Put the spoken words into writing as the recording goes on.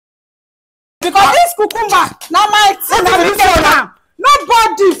Because this cucumber, now my thing, now me get am.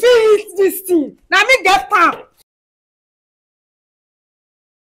 Nobody fit eat this thing. Now me get am.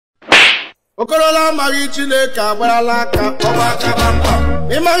 Okorola mari Chineke agbarala aka ọgbaka bamba.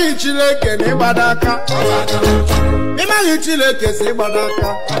 Ị mari Chineke na ịgbada aka ọgbaka. Ị mari Chineke si ịgbada aka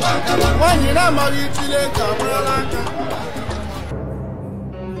ọgbaka. Nwanyị na mari Chineke agbarala aka.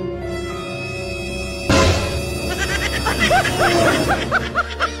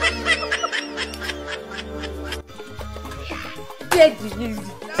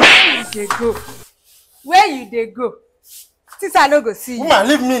 Where you dey go? Since I no go see you. Woman,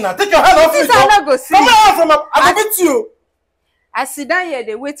 leave me now. Take your hand off me. Since I no go see you. you. I go beat you. I sit down here,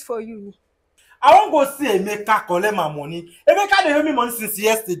 they wait for you. I won't go see Emeka collect my money. Emeka dey owe me money since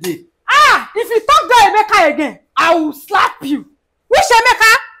yesterday. Ah, if you talk to Emeka again, I will slap you. Which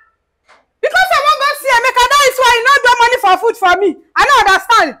Emeka? Because I won't go see Emeka, that is why you no do money for food for me. I don't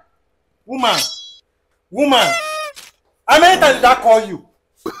understand. Woman, how many times did I call you?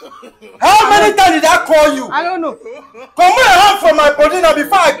 How many times did I call you? I don't know. Come your hand from my body now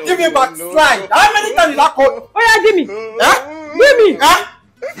before I give you back slide. How many times did I call you? Oh yeah, give me. Huh? Give me. Huh?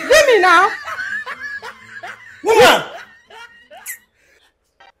 Give me now. Woman.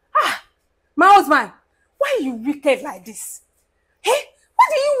 Ah, my husband, why are you wicked like this? Hey, why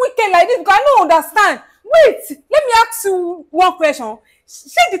are you wicked like this? Because I don't understand. Wait, let me ask you one question.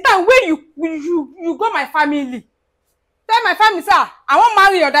 Say the time where you got my family. Tell my family, sir, I won't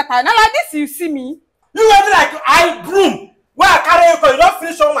marry your daughter. Now like this, you see me. You were like I broom where I carry you because you don't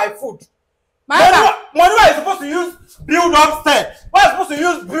finish all my food. Money I supposed to use build upstairs. Why I supposed to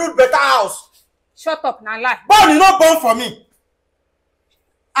use build better house? Shut up, now lie. Born, you not born for me.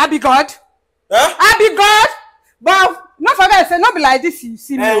 I be God. Eh? I be God. But not forget, say not be like this, you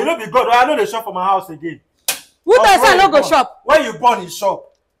see me. Eh, you not be God. I know they shop for my house again. Who does I not go shop? When you born, you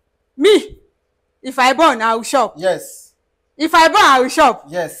shop. Me. If I born, I will shop. Yes. If I born, I will shop.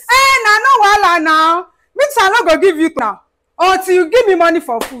 Yes. Eh, no wahalla now. Means I not go give you now. Until you give me money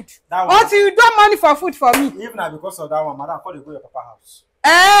for food. Until you do money for food for me. Even now because of that one, madam, call you go to your papa house.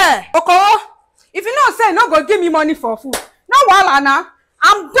 Eh, okay. If you not say no go give me money for food. No wahalla now.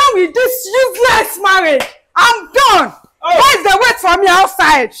 I'm done with this useless marriage. I'm done. Oh. Why is the wait for me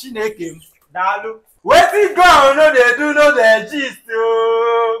outside? Chineke, dalu. Wetin God no dey do no dey gist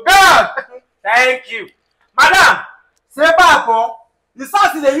o. God, thank you. Madam, say back o. You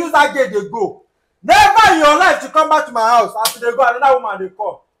start to dey use that gate dey go. Never in your life to come back to my house as you dey go another woman dey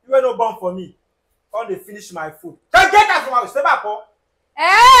come. You wey no born for me. Come dey finish my food. Can get out from my house. Say back o.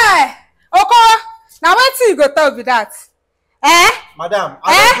 Eh, okay. Now wetin you go talk with that? Eh? Madam,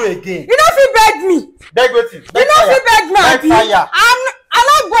 I don't do again. You don't fit beg me. Beg wetin? You don't fit beg me. Beg fire. I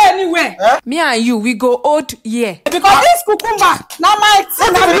not go anywhere. Eh? Me and you, we go old here. Because this cucumber, now my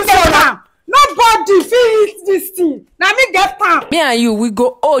thing, now me get am. Nobody fit eat this thing. Now me get am. Me and you, we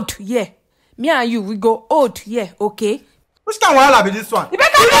go old here. Me and you, we go old here, okay? Which kind of wahala be this one? You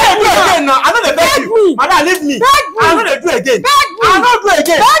better do again now. I know they beg you. Madam, leave me. Beg me. I know they do again. Beg me. I know do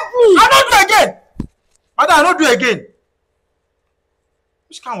again. Beg me. I know do again. Madam, I know do again.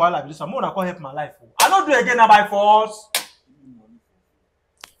 Which kind of wahala be this one? More na come help my life. I know do again now by force.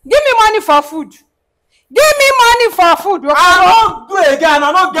 Give me money for food. Give me money for food. Okay? I don't do again.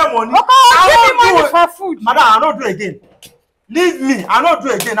 I don't get money. Okay, give me money for food. Madam, I don't do again. Leave me. I don't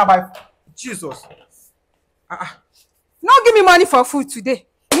do again now by Jesus. No give me money for food today.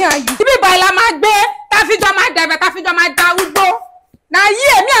 Me and you. Give me baila magbe. Tafijo ma debe. Tafijo ma dawugo. Now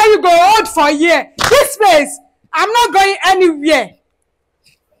here, me and you go hold for here. This place, I'm not going anywhere.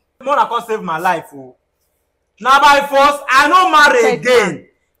 More than come save my life. Oh. Now by force, I no marry again.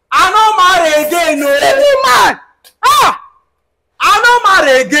 I no marry again. No. City man. Ah. I no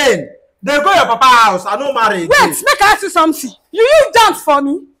marry again. They go your papa house. I no marry again. Wait, make I ask you something. You use dance for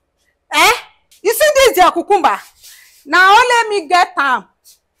me? Eh? You see this your cucumber? Now only me get am.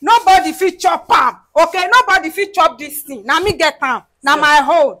 Nobody fit chop am. Okay, nobody fit chop this thing. Now me get am. Now my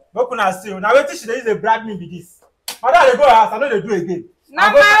hole. Make una see. Now wetin she dey use dey brag me be this. Madam dey go her house. I no dey do again.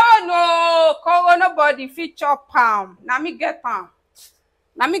 Now my own no. Kowo nobody fit chop am. Now me get am.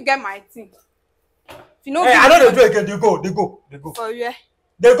 Now me get my thing. If you know, hey, I know they do again. They go. For you.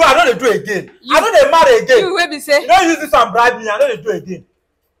 They go. I know they do again. I know they marry again. You will be say. You don't use this and bribe me. I know they do again.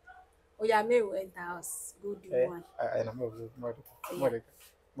 Oh yeah, me will enter house. Go do one.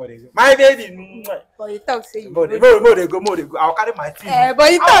 My baby. But you talk say you. More they go. I'll carry my thing.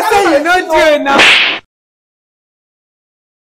 But you talk say you no do enough.